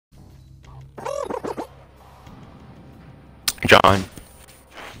John,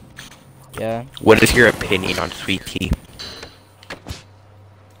 Yeah. what is your opinion on sweet tea?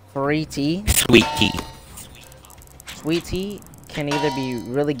 Free tea? Sweet tea. Sweet tea can either be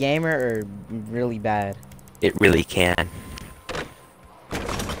really gamer or really bad. It really can.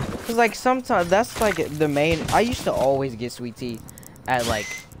 Cause like sometimes that's like the main. I used to always get sweet tea at like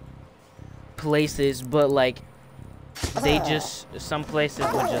places, but like they just some places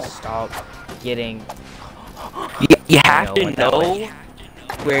would just stop getting. You have to went that way. know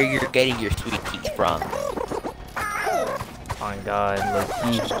where you're getting your sweet tea from. Oh my god, look.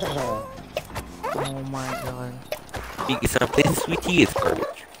 Oh my god. Because some places sweet tea is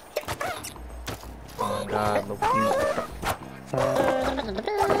garbage. Oh my god, look.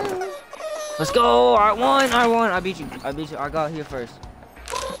 Let's go! I won! I beat you. I got here first.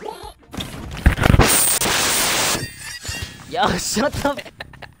 Yo, shut the.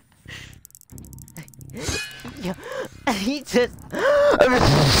 Yo, he just.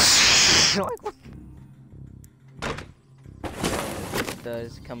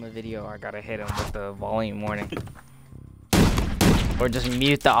 Does come a video, I gotta hit him with the volume warning. Or just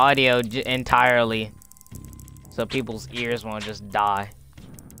mute the audio entirely. So people's ears won't just die.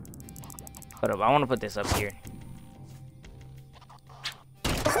 Hold up, I want to put this up here.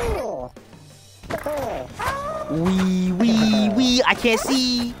 Wee, I can't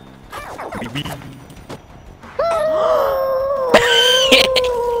see.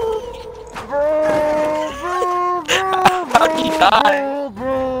 How'd he die?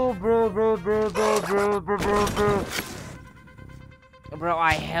 Bro,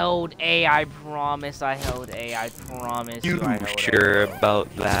 I held A, I promise I held A, I promise you I held Sure A.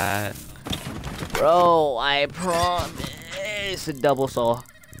 about that? Bro, I promise. It's a double saw.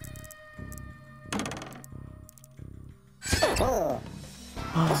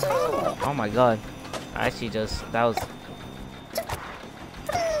 Oh my god. I actually that was...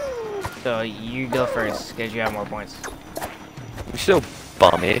 So, you go first, because you have more points. You're still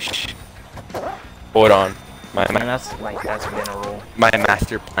bummish. Hold on. And that's been a rule. My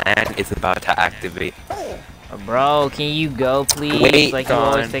master plan is about to activate. Bro, can you go, please? Wait, like, you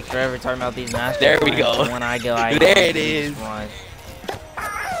always Don. take forever talking about these master There we plans, go. and when I go, I There it is. One.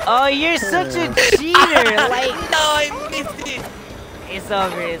 Oh, you're such a cheater! Like, No, I missed it. it's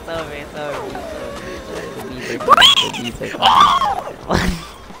over, it's over, it's over. The beats are coming.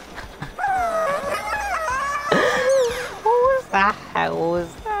 What was that? What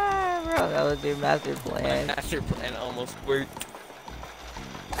was that, bro? That was your master plan. My master plan almost worked.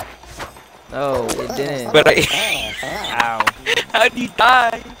 No, it didn't. But Ow. how'd you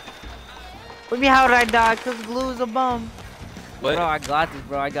die? What do you mean, how did I die? Cause Blue is a bum. What? Bro, I got this,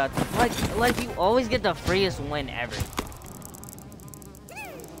 bro. I got this. Like you always get the freest win ever.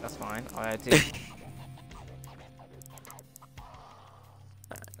 That's fine. All right, too.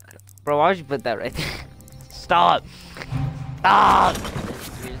 Bro, why would you put that right there? Stop. Stop.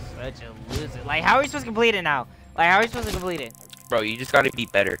 You're such a loser. Like, how are we supposed to complete it now? Like, how are we supposed to complete it? Bro, you just gotta be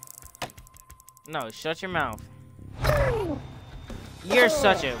better. No, shut your mouth. You're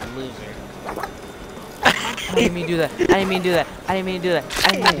such a loser. I didn't mean to do that. I didn't mean to do that. I didn't mean to do that.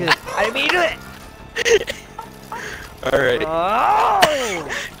 I didn't mean to do that. I didn't mean to do that. Alright. Oh!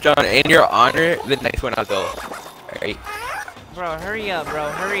 John, in your honor, the next one I'll go. Alright. Bro, hurry up, bro.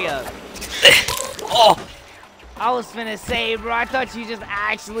 Hurry up. Oh! I was finna say, bro, I thought you just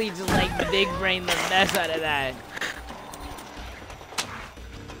actually just like big brain the mess out of that.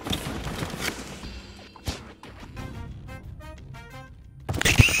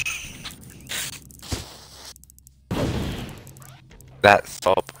 That's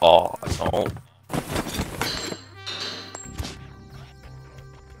up all. Don't.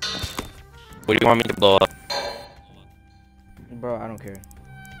 What do you want me to blow up? Bro, I don't care.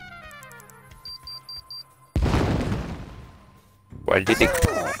 Why did the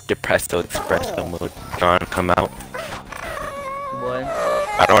Depresto Espresso mode John come out? What?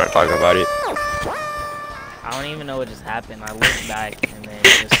 I don't want to talk about it. I don't even know what just happened. I looked back and then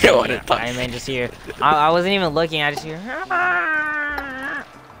just I don't wanna talk. and then just hear. I wasn't even looking. I just hear.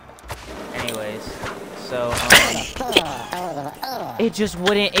 Anyways, so it just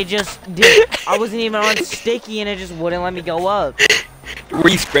wouldn't. It just did. I wasn't even on sticky and it just wouldn't let me go up. Were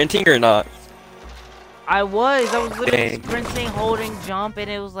you sprinting or not? I was literally Dang. sprinting, holding, jump, and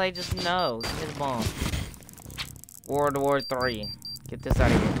it was like just no. Hit a bomb. World War 3. Get this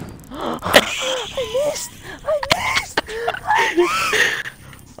out of here. I missed.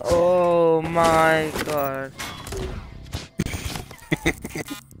 Oh my god.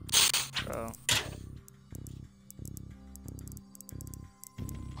 Bro.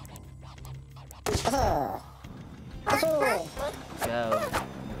 Go. Go.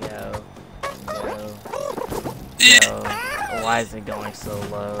 Go. Go. Why is it going so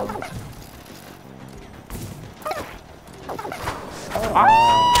low?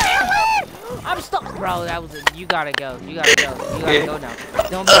 Oh. I'm stuck, bro. That was you gotta go. You gotta go. You gotta go now.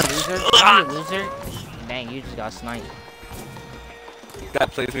 Don't be a loser. Don't be a loser. Dang, you just got sniped.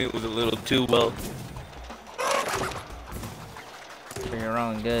 That placement was a little too well. For your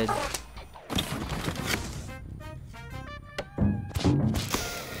own good.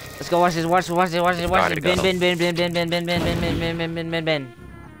 Let's go watch this. Watch this. Ben.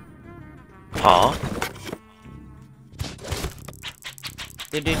 Huh?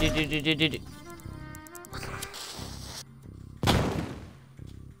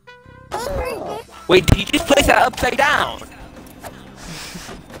 Wait, did you just place that upside down?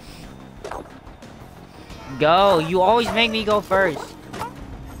 Go. You always make me go first.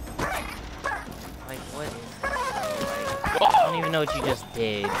 Like, what is this? Like, I don't even know what you just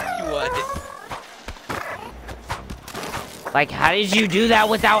did. What? Like, how did you do that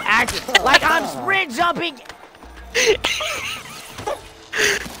without acting? Like, I'm sprint jumping!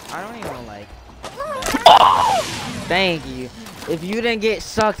 I don't even like... Thank you. If you didn't get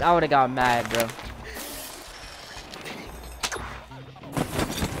sucked, I would've got mad, bro.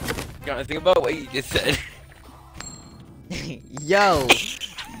 You gotta think about what you just said. Yo,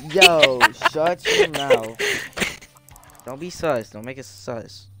 shut your mouth. Don't be sus. Don't make it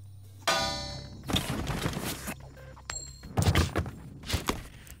sus.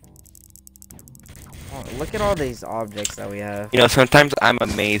 Oh, look at all these objects that we have. You know, sometimes I'm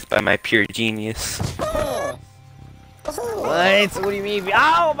amazed by my pure genius. What? What do you mean?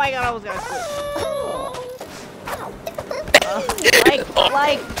 Oh my god, I was gonna switch.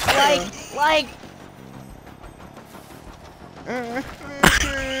 Like.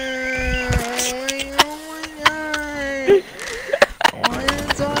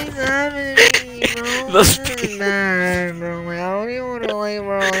 What's always happening to me, bro? Those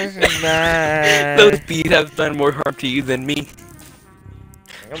Those bees have done more harm to you than me.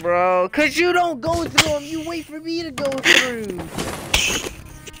 Bro, cause you don't go through them, you wait for me to go through.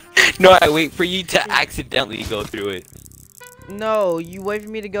 No, I wait for you to accidentally go through it. No, you wait for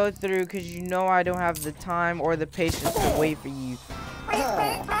me to go through cause you know I don't have the time or the patience to wait for you.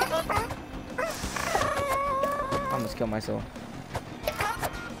 I almost killed myself.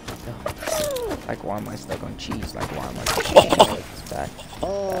 Like, why am I stuck on cheese? Like, why am I stuck on cheese? It's bad.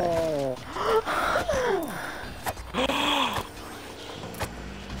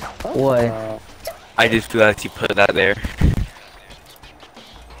 What? I just realized you put that there.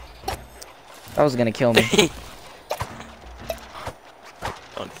 That was gonna kill me.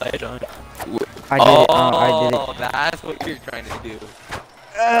 Don't die, John. I did it. I did Oh, that's what you're trying to do. it.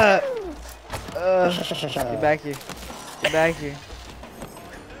 Get back here. Get back here.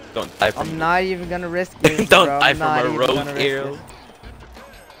 Don't die from I'm not even gonna risk this, Don't bro. die I'm from not a even rogue gonna risk arrow.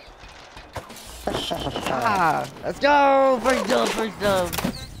 this. Ah, let's go! First jump.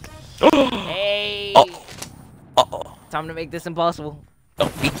 Hey! Uh-oh. Time to make this impossible.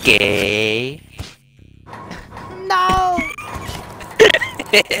 Don't be gay. No!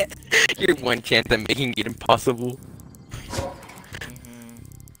 You're one chance at making it impossible.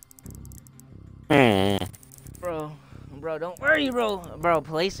 Bro, don't worry, bro. Bro,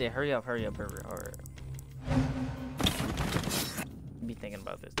 place it. Hurry up. Be thinking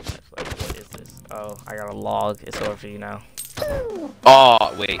about this. Like, what is this? Oh, I got a log. It's over for you now.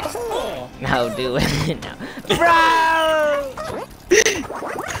 Oh, wait. No, do it. No. Bro!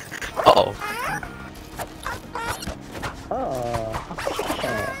 Uh-oh.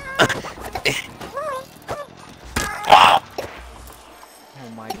 Oh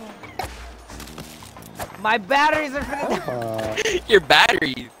my god. My batteries are finna Your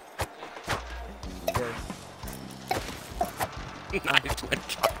batteries. Nice one,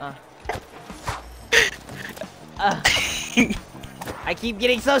 John. I keep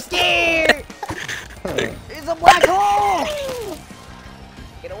getting so scared! There's a black hole!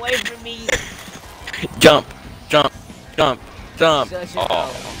 Get away from me! Jump. Shut your Oh.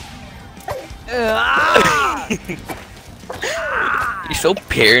 ah! You're so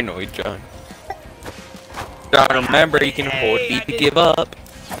paranoid, John. John, remember you can hold B to give up.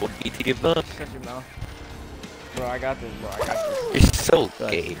 Hold B to give up. Shut your mouth. Bro, I got this, bro. I got this. You're so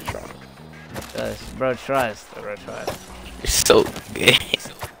gay, John. Trust. Bro, trust. You're so gay.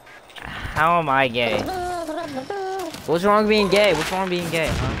 How am I gay? What's wrong with being gay?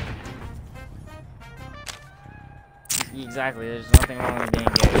 Huh? Exactly, there's nothing wrong with being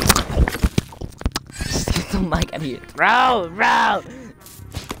gay. Just get the mic out of here. Bro!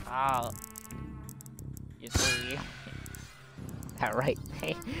 Oh. You're so weird. That right.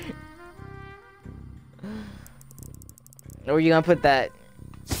 Where are you gonna put that?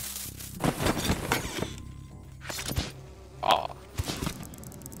 Oh.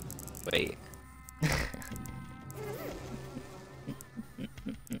 Wait.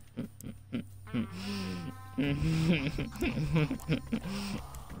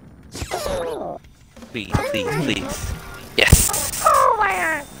 Please, please, please. Yes! Oh my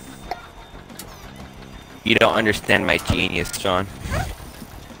god! You don't understand my genius, John.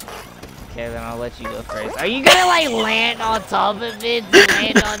 Okay, then I'll let you go first. Are you gonna like land on top of it to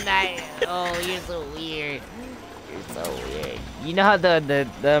land on that? Oh, you're so weird. You're so weird. You know how the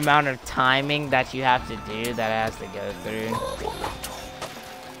amount of timing that you have to do that it has to go through?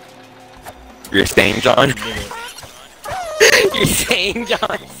 You're saying, John? You did it. You're saying,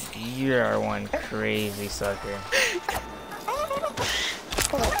 John? You're one crazy sucker.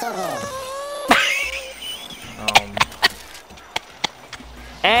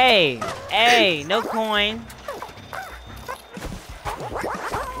 Hey, no coin.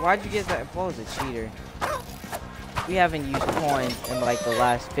 Why'd you get that? Paul's a cheater. We haven't used coins in like the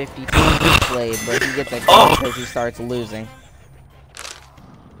last 50 times we played, but he gets a coin because he starts losing.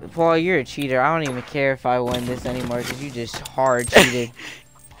 Paul, you're a cheater. I don't even care if I win this anymore because you just hard cheated.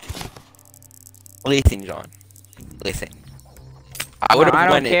 Listen, John. Listen. I would have won. I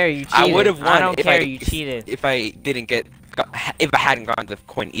don't care. You cheated. I would have won. I don't care. You cheated. If I didn't get, if I hadn't gotten the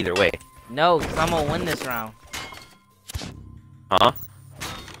coin either way. No, because I'm gonna win this round. Huh?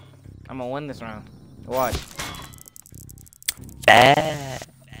 I'm gonna win this round. Watch. Bad.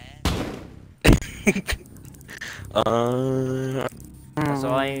 That's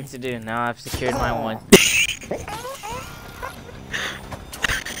all I need to do. Now I've secured my one.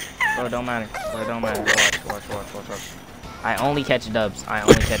 Bro, it don't matter. Bro, it don't matter. Watch. I only catch dubs. I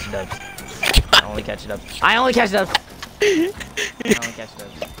only catch dubs. I only catch dubs. I only catch dubs. I only catch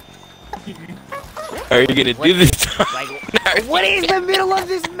dubs. Are you gonna do this time? Like, what is the middle of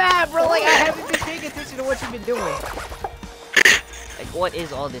this map, bro? Like, I haven't been paying attention to what you've been doing. Like, what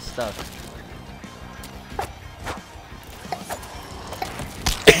is all this stuff?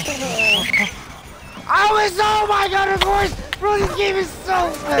 Oh my god, of course! Bro, this game is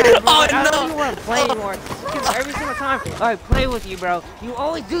so bad, bro. Oh, I don't no. even want to play anymore. Because every single time I play with you, bro, you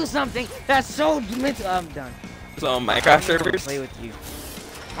always do something that's so mental. I'm done. So Minecraft I don't even wanna servers? play with you.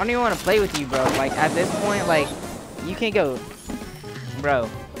 I don't even want to play with you, bro. Like, at this point, like, you can't go... Bro,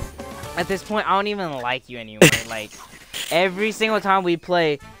 at this point, I don't even like you anymore. Like, every single time we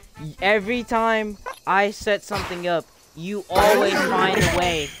play, every time I set something up, you always find a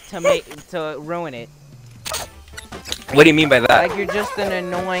way to ruin it. What do you mean by that? Like, you're just an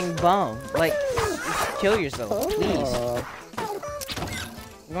annoying bum. Like, kill yourself, please.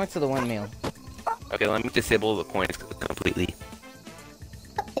 I'm going to the windmill. Okay, let me disable the coins completely.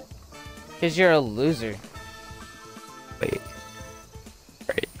 Because you're a loser. Wait.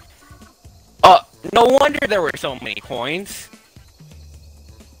 Right. Oh, no wonder there were so many coins.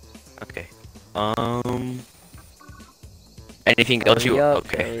 Okay. Anything else you...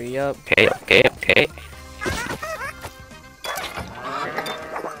 Okay. Hurry up. Okay.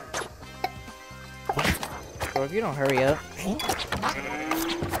 Bro, if you don't hurry up.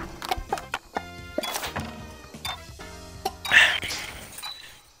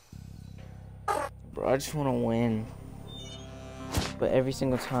 Bro, I just want to win. But every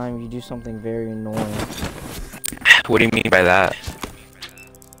single time you do something very annoying. What do you mean by that?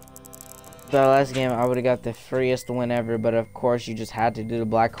 The last game I would have got the freest win ever, but of course you just had to do the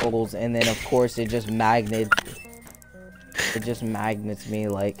black holes, and then of course it just magnets me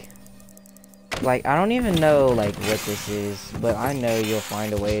like I don't even know like what this is, but I know you'll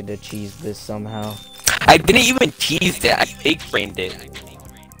find a way to cheese this somehow. I didn't even tease it, I big brained it.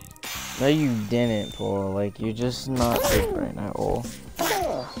 No, you didn't, Paul. Like, you're just not big brain at all.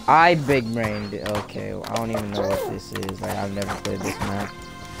 I big brained it. Okay, well, I don't even know what this is. Like, I've never played this map.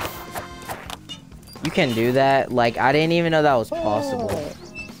 You can do that? Like, I didn't even know that was possible.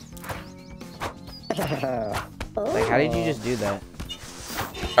 Like, how did you just do that?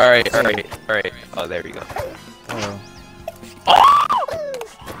 Alright. Oh, there we go. Oh.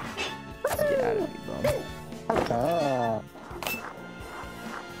 Get out of here, bum.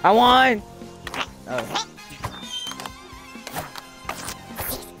 I won! Oh.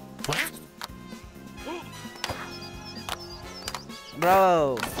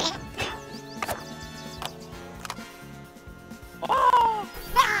 Bro!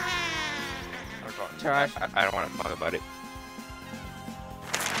 Trash. I don't want to talk about it.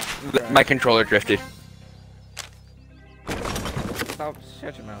 My controller drifted. Stop,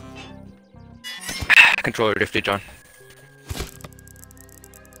 shut your mouth. controller drifted, John.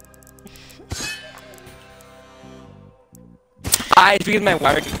 It's because my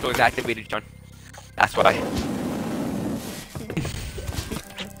wire control is activated, John. That's why.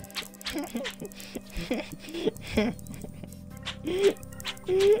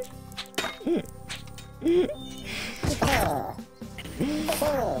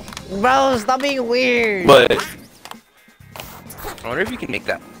 Bro, stop being weird. But I wonder if you can make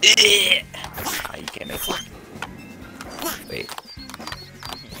that. Ah, you can't make it. Wait.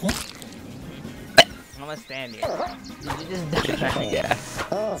 I'm gonna stand here. Did you just die? Yeah.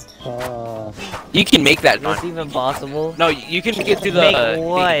 You can make that, Is John. this even possible? No, you can make it through the Make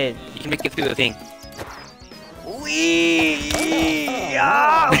what? thing. You can make it through the thing. Wee!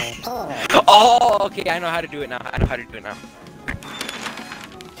 Oh, okay. I know how to do it now. I know how to do it now.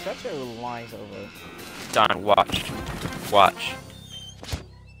 Shut your lines over. John, watch. Watch.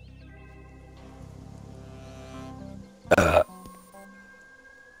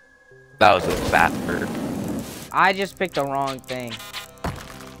 That was a bad bird. I just picked the wrong thing.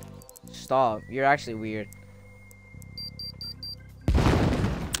 Stop. You're actually weird.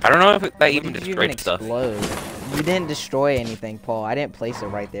 I don't know if that When even did you destroyed stuff. explode? You didn't destroy anything, Paul. I didn't place it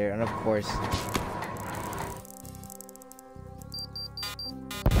right there, and of course.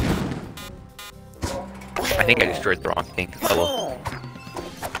 I think I destroyed the wrong thing. Hello.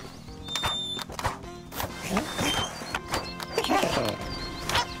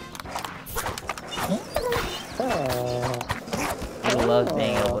 I love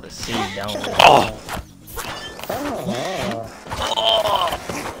being able to see, don't we? Oh!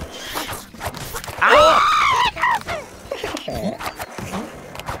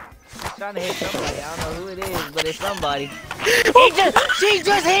 Trying to hit somebody. I don't know who it is, but it's somebody. She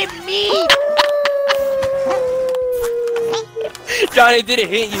just hit me! John, it didn't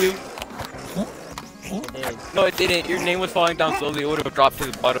hit you. It did. No, it didn't. Your name was falling down slowly. It would have dropped to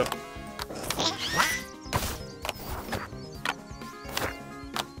the bottom.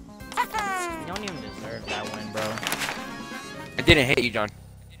 You don't even deserve that win, bro. It didn't hit you, John.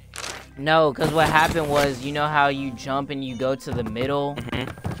 No, because what happened was, you know how you jump and you go to the middle?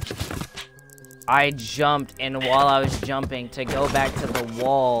 I jumped, and while I was jumping to go back to the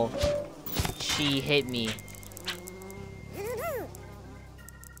wall, she hit me.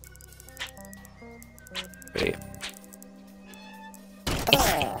 Wait.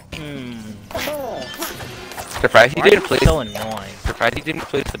 Surprised you didn't place. So annoying. Surprised you didn't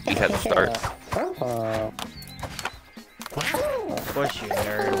place the beat at the start. Of course you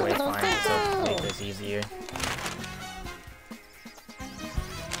nerd. Wait, fine. So make this easier.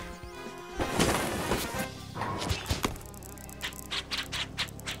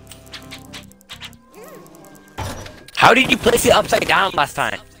 How did you place it upside down last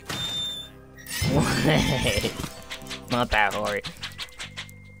time? Not that hard.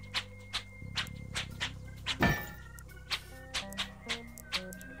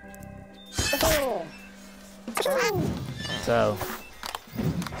 So,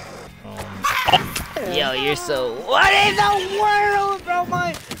 yo, you're so. What in the world, bro?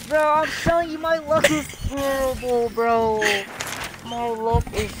 I'm telling you, my luck is horrible, bro. My luck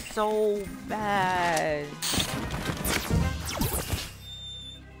is so bad.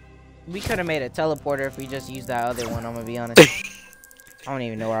 We could have made a teleporter if we just used that other one. I'm gonna be honest. I don't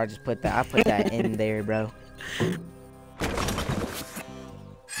even know where I just put that. I put that in there, bro.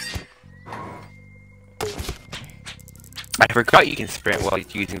 I forgot you can sprint while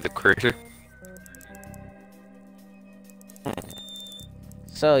using the cursor.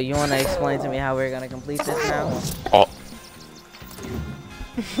 So, you want to explain to me how we're gonna complete this now? Oh.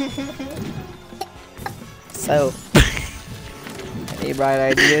 So, any bright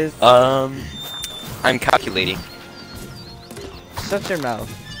ideas? I'm calculating. Shut your mouth.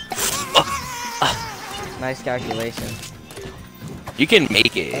 Nice calculation. You can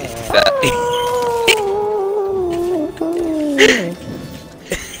make it. It's that.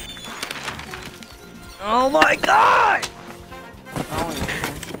 Oh my god!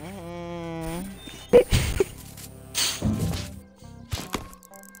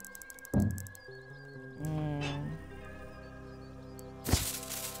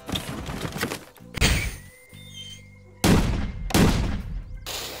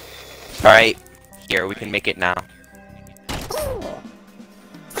 Alright, here, we can make it now.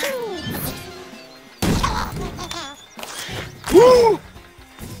 Woo!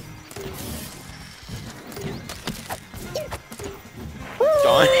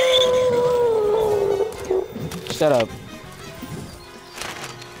 John. Shut up.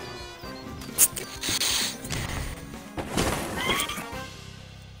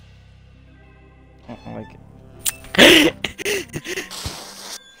 I don't like it.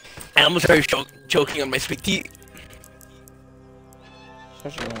 I almost started choking on my sweet tea.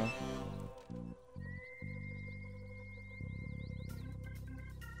 Shut your mouth.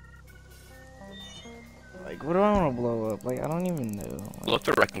 Like, what do I want to blow up? Like, I don't even know. Like, Blow up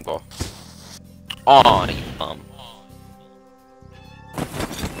the wrecking ball. Aw, you bum.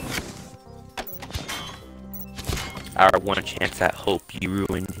 Our one chance at hope, you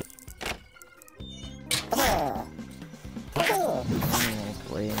ruined it. I don't want to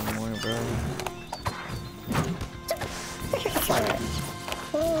play anymore, bro.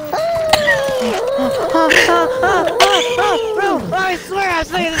 Bro, I swear I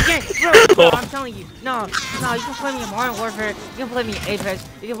say this game, bro, I'm telling you, no, you can play me in Modern Warfare, you can play me in Apex,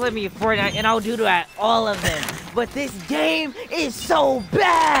 you can play me in Fortnite, and I'll do that, all of them, but this game is so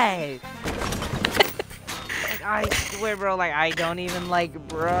bad! Like, I swear, bro, like, I don't even like,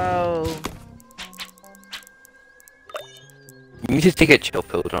 bro. You need to take a chill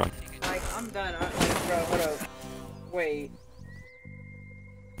pill, John. Like, I'm done, like, bro, hold up, wait.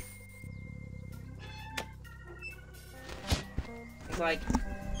 Like,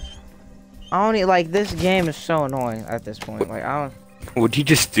 I don't need, like, this game is so annoying at this point. Like, I don't. What'd you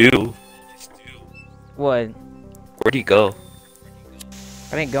just do? What? Where'd you go?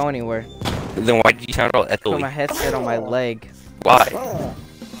 I didn't go anywhere. Then why did you sound all Put my echoey? headset on my leg. Why?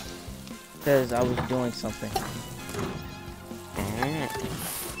 Because I was doing something.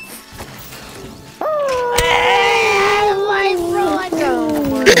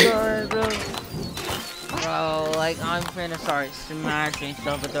 Bro, like, I'm finna start smashing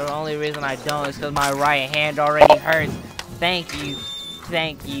stuff, but the only reason I don't is because my right hand already hurts. Thank you.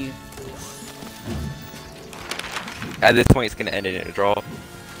 Thank you. At this point, it's gonna end in a draw.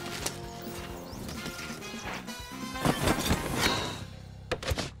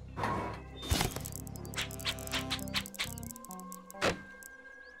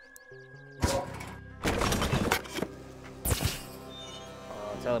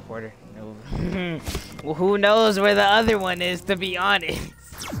 Teleporter. No. Well, who knows where the other one is, to be honest.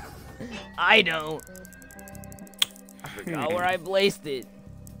 I don't. I forgot where I placed it.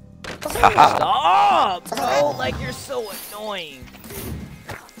 Stop, bro! Like, you're so annoying.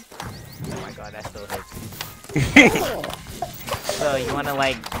 Oh my god, that still hurts. So, you wanna,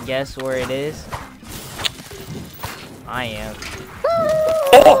 like, guess where it is? I am.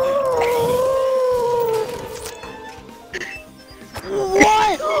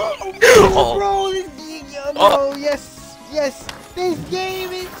 What? Oh. Bro, this game, bro, yes, this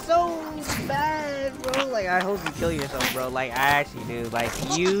game is so bad, bro. Like, I hope you kill yourself, bro. Like, I actually do. Like,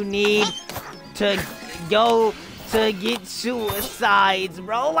 you need to go to get suicides,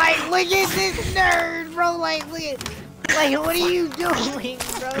 bro. Like, look at this nerd, bro. Like, look at, like, what are you doing,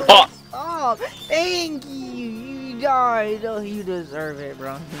 bro? Stop. Thank you. You died. Oh, you deserve it,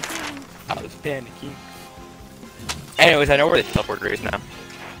 bro. I was panicking. Anyways, I know where the teleporter is now.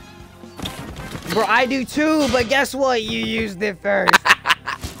 Bro, I do too, but guess what? You used it first.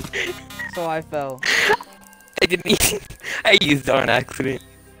 So I fell. I didn't even... I used it on accident.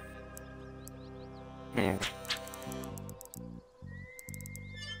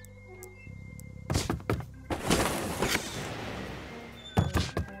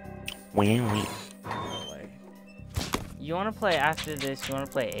 Wait. You wanna play after this? You wanna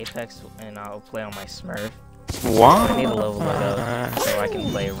play Apex and I'll play on my Smurf? What? I need to level it up so I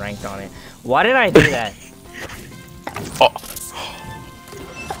can play ranked on it. Why did I do that? Oh.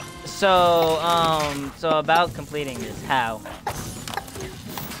 So about completing this, how?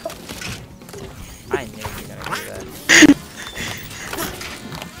 I knew you were gonna do that.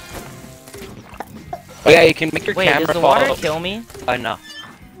 Oh yeah, you can make your Wait, camera does the follow. water kill me? No.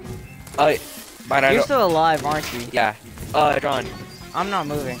 But I You're don't... still alive, aren't you? Yeah. John, I'm not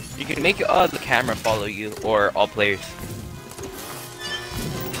moving. you can make the camera follow you, or all players.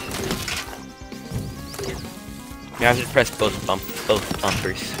 You have to press both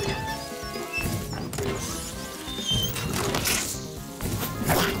bumpers.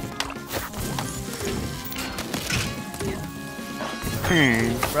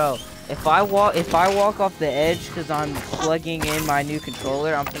 Bro, if I walk off the edge because I'm plugging in my new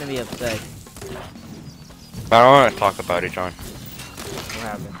controller, I'm gonna be upset. I don't want to talk about it, John. What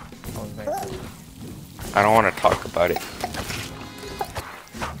happened? I was very I don't want to talk about it.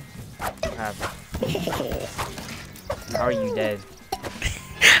 What happened? How are you dead?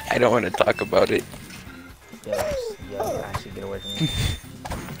 I don't want to talk about it. Yo, actually get away from me.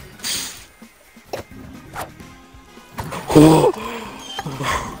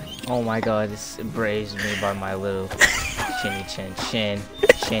 Oh my god, this embraced me by my little chinny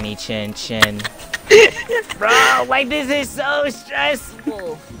chin. Bro, like this is so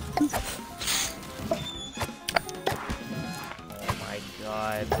stressful. Oh my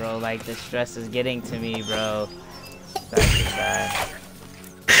god, bro, like the stress is getting to me, bro. That's just bad.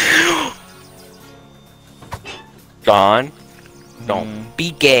 John, don't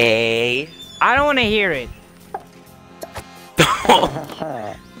be gay. I don't want to hear it.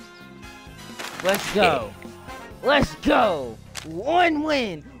 Let's go. Let's go. One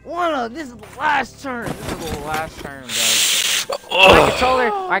win. This is the last turn. This is the last turn,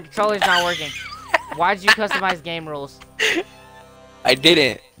 bro. My controller's not working. Why did you customize game rules? I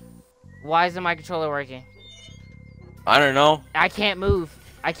didn't. Why isn't my controller working? I don't know. I can't move.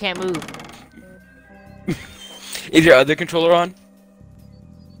 I can't move. Is your other controller on?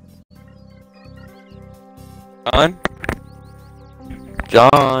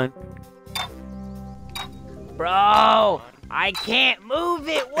 John? Bro, I can't move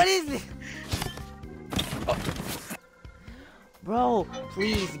it. What is it? Bro,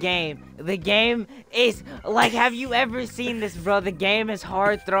 please, game. The game is like, have you ever seen this, bro? The game is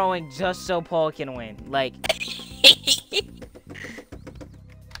hard throwing just so Paul can win. Like,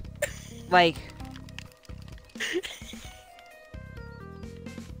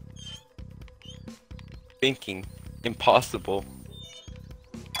 Thinking. Impossible.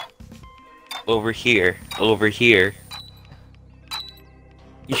 Over here. Over here.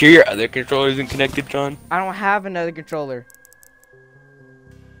 You sure your other controller isn't connected, John? I don't have another controller.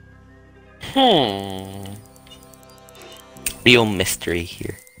 Real mystery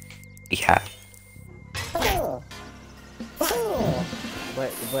here. We have.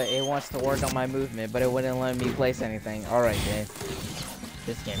 But it wants to work on my movement, but it wouldn't let me place anything. Alright, game.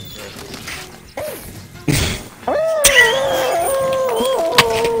 This game is rigged.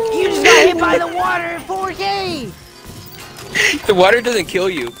 You just got hit by the water in 4K! The water doesn't kill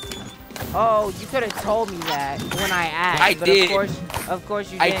you. Oh, you could have told me that when I asked. I but did. Of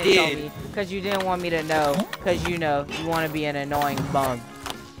course you didn't tell me. Because you didn't want me to know. Because you know, you want to be an annoying bum.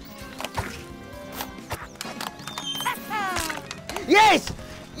 Yes!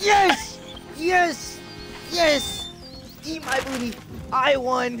 Yes! Yes! Yes! Eat my booty. I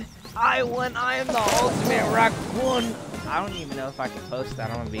won. I won. I am the ultimate raccoon. I don't even know if I can post that.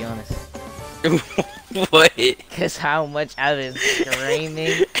 I'm gonna be honest. What? Cause how much I was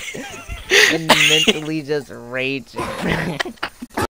screaming and mentally just raging.